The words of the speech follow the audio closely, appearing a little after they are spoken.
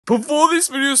Before this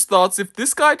video starts, if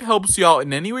this guide helps you out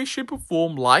in any way, shape or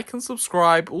form, like and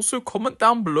subscribe. Also comment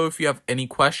down below if you have any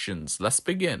questions. Let's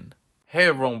begin. Hey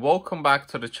everyone, welcome back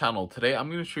to the channel. Today I'm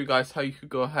going to show you guys how you could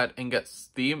go ahead and get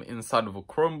Steam inside of a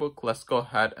Chromebook. Let's go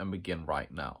ahead and begin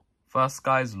right now. First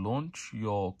guys, launch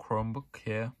your Chromebook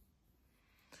here.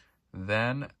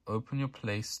 Then open your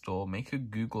Play Store, make a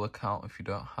Google account if you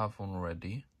don't have one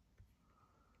already.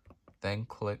 Then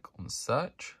click on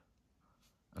search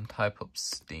and type up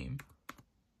Steam.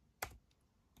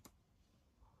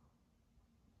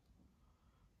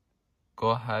 Go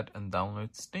ahead and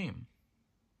download Steam.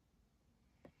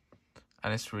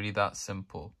 And it's really that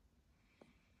simple.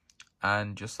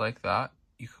 And just like that,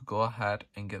 you could go ahead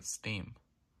and get Steam.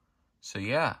 So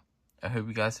yeah, I hope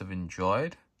you guys have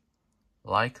enjoyed.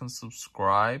 Like and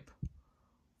subscribe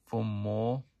for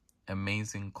more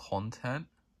amazing content.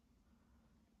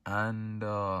 And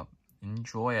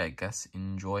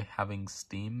enjoy having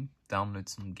Steam. Download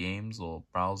some games or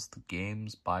browse the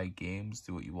games, buy games,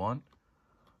 do what you want.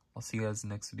 I'll see you guys in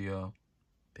the next video.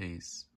 Peace.